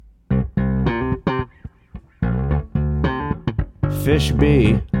Fish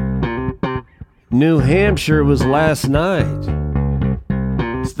B. New Hampshire was last night.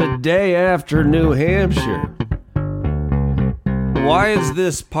 It's the day after New Hampshire. Why is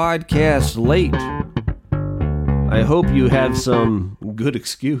this podcast late? I hope you have some good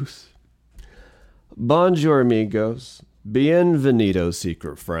excuse. Bonjour, amigos. Bienvenido,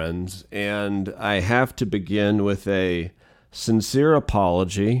 secret friends. And I have to begin with a sincere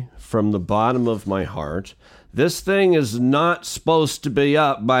apology from the bottom of my heart. This thing is not supposed to be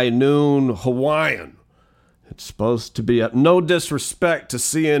up by noon Hawaiian. It's supposed to be up. No disrespect to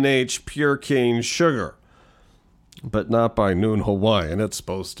CNH Pure Cane Sugar, but not by noon Hawaiian. It's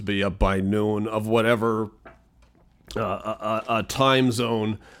supposed to be up by noon of whatever a time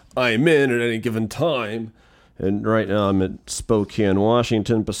zone I'm in at any given time. And right now I'm at Spokane,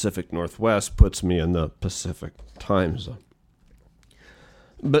 Washington. Pacific Northwest puts me in the Pacific time zone.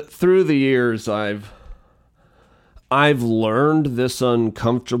 But through the years, I've learned this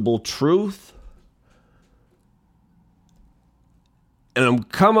uncomfortable truth. And I'm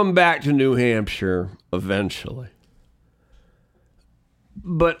coming back to New Hampshire eventually.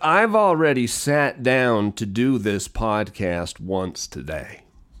 But I've already sat down to do this podcast once today.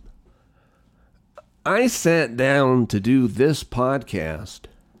 I sat down to do this podcast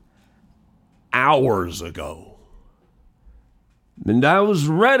hours ago. And I was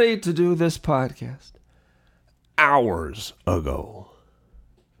ready to do this podcast hours ago.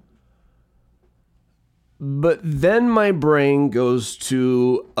 But then my brain goes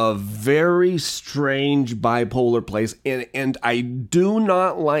to a very strange bipolar place, and I do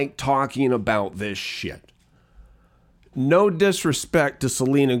not like talking about this shit. No disrespect to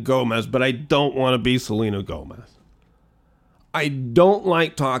Selena Gomez, but I don't want to be Selena Gomez. I don't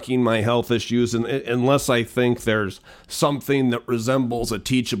like talking my health issues unless I think there's something that resembles a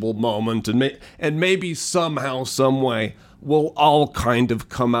teachable moment, and maybe somehow, some way, we'll all kind of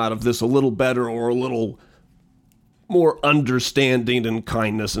come out of this a little better or a little more understanding and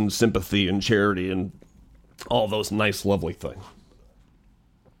kindness and sympathy and charity and all those nice, lovely things.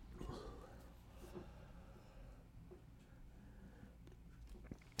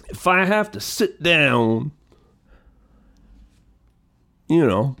 If I have to sit down,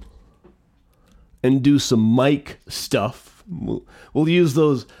 and do some mic stuff. We'll use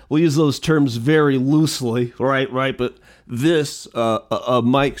those terms very loosely, right? But this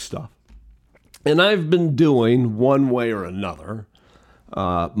mic stuff, and I've been doing one way or another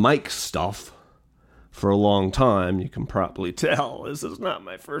mic stuff for a long time. You can probably tell this is not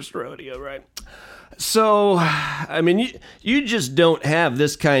my first rodeo, right? So, I mean, you just don't have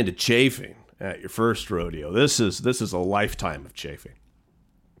this kind of chafing at your first rodeo. This is a lifetime of chafing.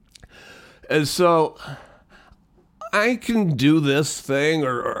 And so I can do this thing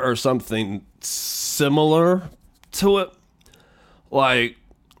or something similar to it, like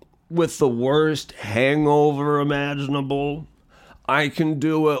with the worst hangover imaginable. I can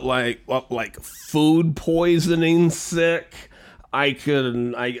do it like food poisoning sick. I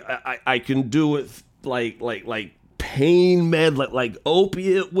can do it like pain med, like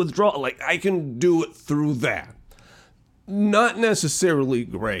opiate withdrawal. Like I can do it through that. Not necessarily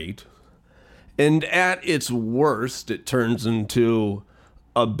great. And at its worst, it turns into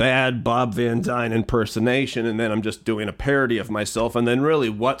a bad Bob Van Dyne impersonation, and then I'm just doing a parody of myself, and then really,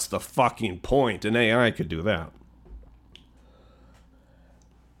 what's the fucking point? An AI could do that.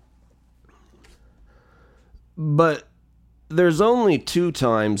 But there's only two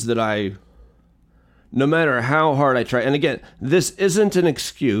times that no matter how hard I try, and again, this isn't an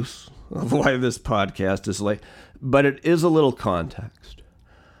excuse of why this podcast is late, but it is a little context.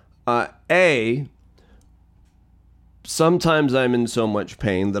 Sometimes I'm in so much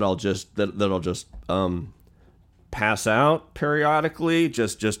pain that I'll just pass out periodically,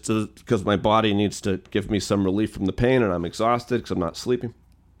 just because my body needs to give me some relief from the pain, and I'm exhausted because I'm not sleeping.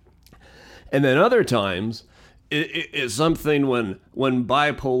 And then other times, it's something when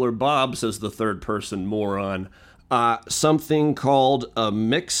bipolar Bob, says the third person moron, something called a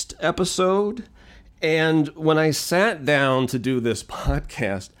mixed episode. And when I sat down to do this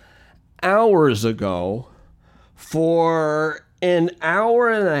podcast hours ago for an hour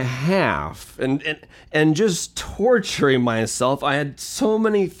and a half and just torturing myself, I had so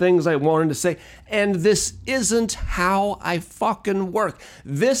many things I wanted to say, and this isn't how I fucking work.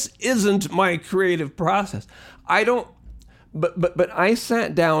 This isn't my creative process. But I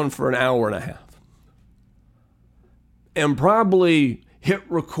sat down for an hour and a half and probably hit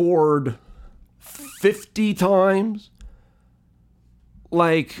record 50 times.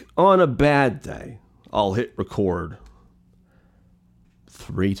 Like, on a bad day, I'll hit record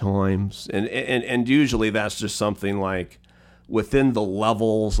 3 times. And usually that's just something like within the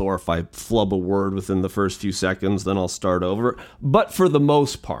levels, or if I flub a word within the first few seconds, then I'll start over. But for the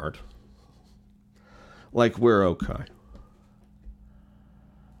most part, like, we're okay.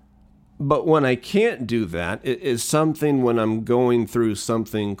 But when I can't do that, it is something when I'm going through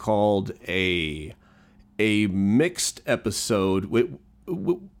something called a mixed episode,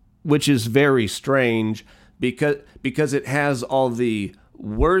 which is very strange because it has all the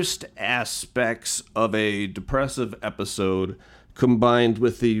worst aspects of a depressive episode combined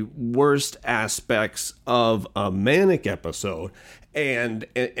with the worst aspects of a manic episode, and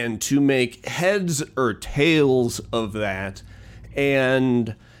to make heads or tails of that,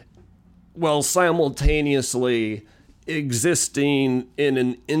 and, well, simultaneously existing in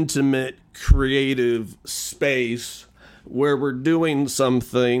an intimate creative space where we're doing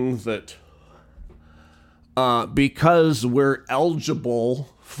something that, because we're eligible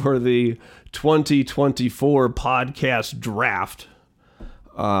for the 2024 podcast draft,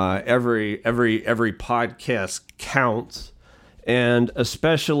 every podcast counts, and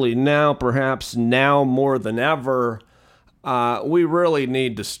especially now, perhaps now more than ever, we really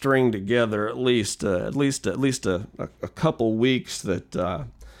need to string together at least a couple weeks that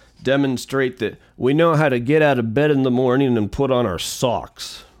demonstrate that we know how to get out of bed in the morning and put on our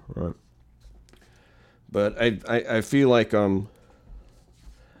socks. Right? But I feel like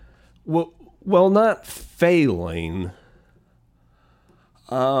well, not failing,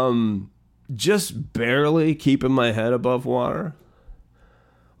 just barely keeping my head above water.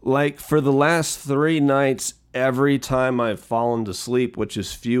 Like, for the last 3 nights, every time I've fallen to sleep, which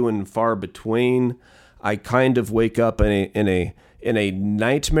is few and far between, I kind of wake up in a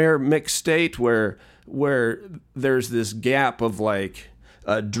nightmare mixed state where there's this gap of, like,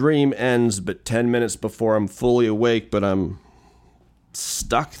 a dream ends but 10 minutes before I'm fully awake, but I'm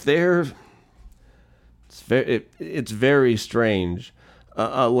stuck there. It's very strange.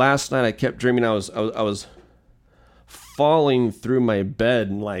 Last night I kept dreaming I was falling through my bed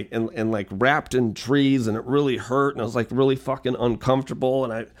and like wrapped in trees, and it really hurt, and I was like really fucking uncomfortable,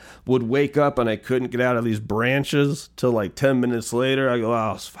 and I would wake up and I couldn't get out of these branches till like 10 minutes later. I go,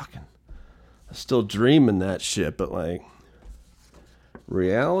 I'm still dreaming that shit, but like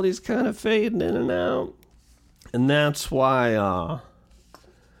reality's kind of fading in and out. And that's why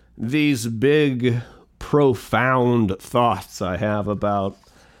these big profound thoughts I have about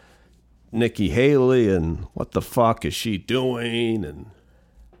Nikki Haley and what the fuck is she doing, and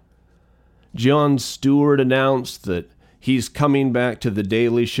Jon Stewart announced that he's coming back to The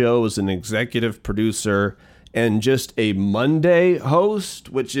Daily Show as an executive producer and just a Monday host,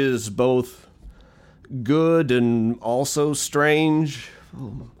 which is both good and also strange.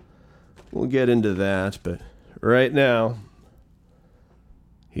 We'll get into that, but right now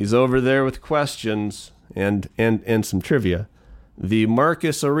he's over there with questions and some trivia. The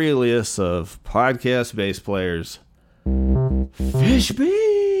Marcus Aurelius of podcast bass players, Fishby.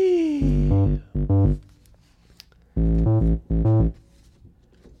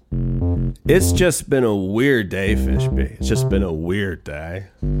 It's just been a weird day, Fishby. It's just been a weird day.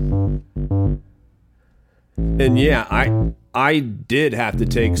 And yeah, I did have to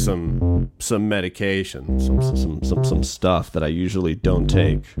take some medication, some stuff that I usually don't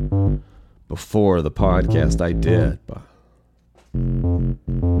take before the podcast. I did, but I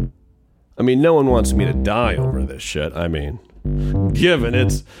mean, no one wants me to die over this shit. I mean, given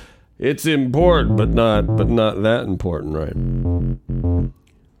it's important, but not that important, right?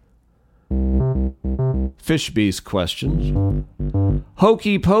 Fishby's questions.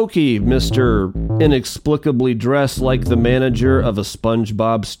 Hokey pokey, Mr. Inexplicably dressed like the manager of a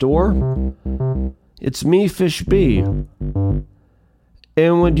SpongeBob store. It's me, Fishby.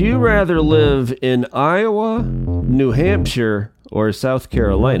 And would you rather live in Iowa, New Hampshire, or South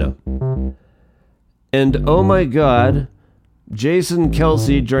Carolina? And oh my God, Jason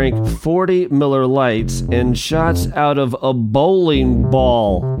Kelsey drank 40 Miller Lights and shots out of a bowling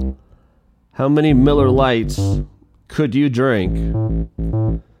ball. How many Miller Lights could you drink?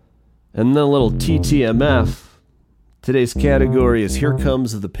 And then a little TTMF. Today's category is Here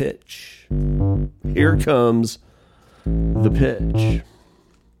Comes the Pitch. Here comes the pitch.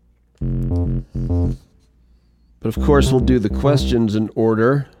 But of course, we'll do the questions in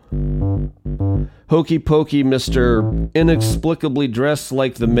order. Hokey pokey, Mr. Inexplicably dressed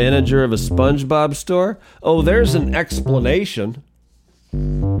like the manager of a SpongeBob store? Oh, there's an explanation.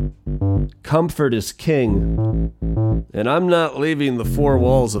 Comfort is king. And I'm not leaving the 4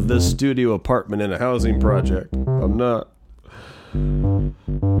 walls of this studio apartment in a housing project. I'm not.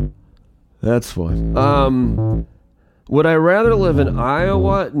 That's fine. Would I rather live in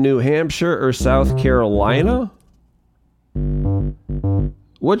Iowa, New Hampshire, or South Carolina?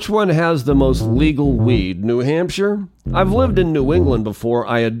 Which one has the most legal weed? New Hampshire? I've lived in New England before.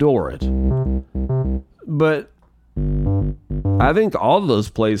 I adore it. But I think all those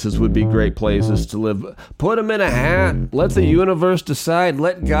places would be great places to live. Put them in a hat. Let the universe decide.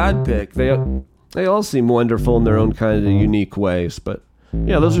 Let God pick. They all seem wonderful in their own kind of unique ways. But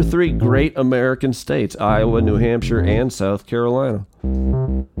yeah, those are three great American states: Iowa, New Hampshire, and South Carolina.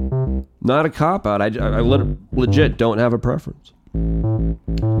 Not a cop-out. I legit don't have a preference. And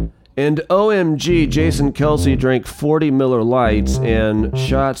OMG, Jason Kelce drank 40 Miller Lights and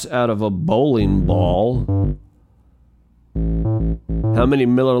shots out of a bowling ball. How many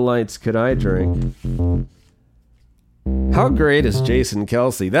Miller Lights could I drink? How great is Jason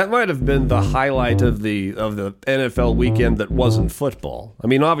Kelce? That might have been the highlight of the NFL weekend that wasn't football. I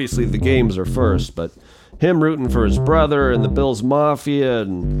mean, obviously the games are first, but him rooting for his brother and the Bills Mafia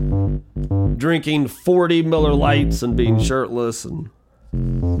and drinking 40 Miller Lights and being shirtless and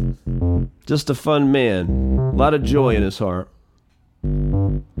just a fun man. A lot of joy in his heart.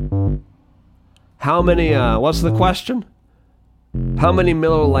 How many, what's the question? How many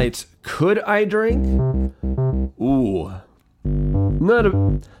Miller Lights could I drink? Ooh.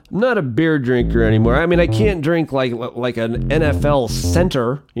 Not a beer drinker anymore. I mean, I can't drink like an NFL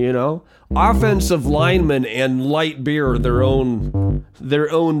center, you know? Offensive linemen and light beer, their own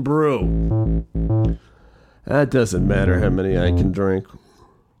brew. That doesn't matter how many I can drink.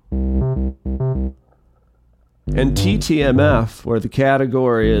 And TTMF, where the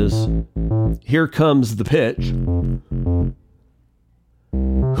category is Here Comes the Pitch.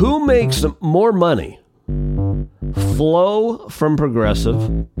 Who makes more money? Flo from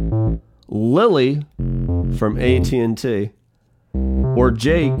Progressive, Lily from AT&T, or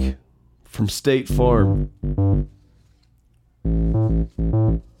Jake from State Farm?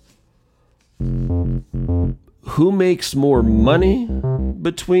 Who makes more money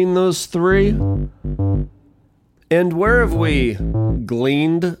between those three? And where have we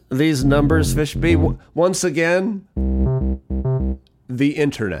gleaned these numbers, Fishby? Once again, the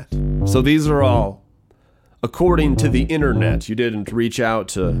internet. So these are all according to the internet. You didn't reach out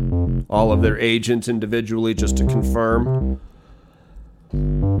to all of their agents individually just to confirm.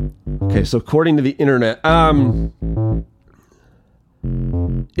 Okay, so according to the internet,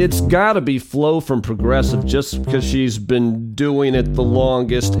 it's gotta be Flo from Progressive just because she's been doing it the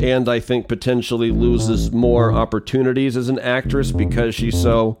longest and I think potentially loses more opportunities as an actress because she's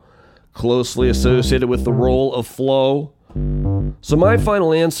so closely associated with the role of Flo. So my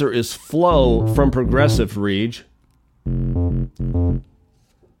final answer is Flo from Progressive, Reg.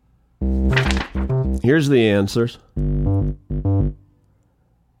 Here's the answers.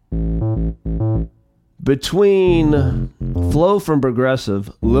 Between Flo from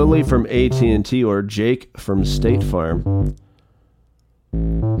Progressive, Lily from AT&T, or Jake from State Farm,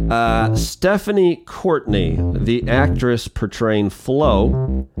 Stephanie Courtney, the actress portraying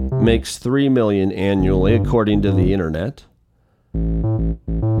Flo, makes $3 million annually, according to the internet.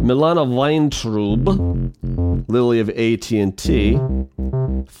 Milana Weintraub, Lily of AT&T,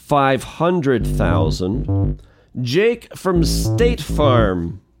 $500,000. Jake from State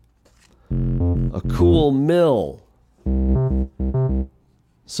Farm, a cool mill.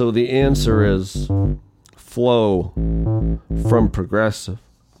 So the answer is Flo from Progressive.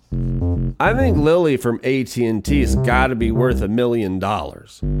 I think Lily from AT&T's got to be worth $1 million.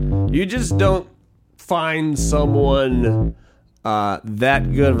 You just don't find someone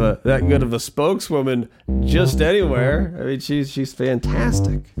that good of a spokeswoman just anywhere. I mean, she's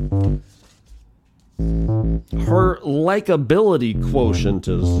fantastic. Her likability quotient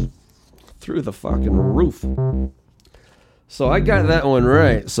is through the fucking roof. So I got that one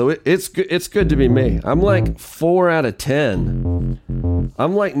right. So it's good to be me. I'm like 4 out of 10.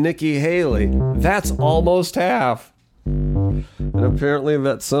 I'm like Nikki Haley. That's almost half. And apparently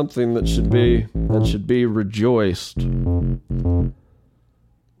that's something that should be rejoiced.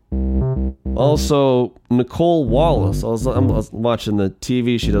 Also, Nicole Wallace. I was watching the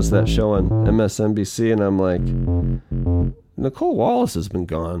TV. She does that show on MSNBC, and I'm like, Nicole Wallace has been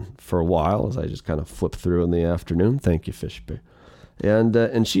gone for a while, as I just kind of flip through in the afternoon. Thank you, Fishbear.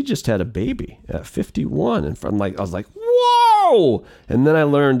 And she just had a baby at 51, and I was like, whoa! And then I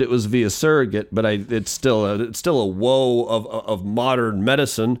learned it was via surrogate, but it's still a woe of modern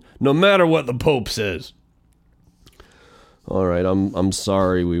medicine, no matter what the Pope says. All right, I'm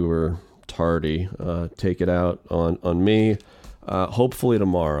sorry we were tardy. Take it out on me. Hopefully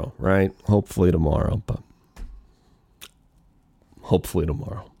tomorrow, right? Hopefully tomorrow, but hopefully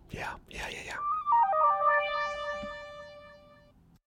tomorrow. Yeah.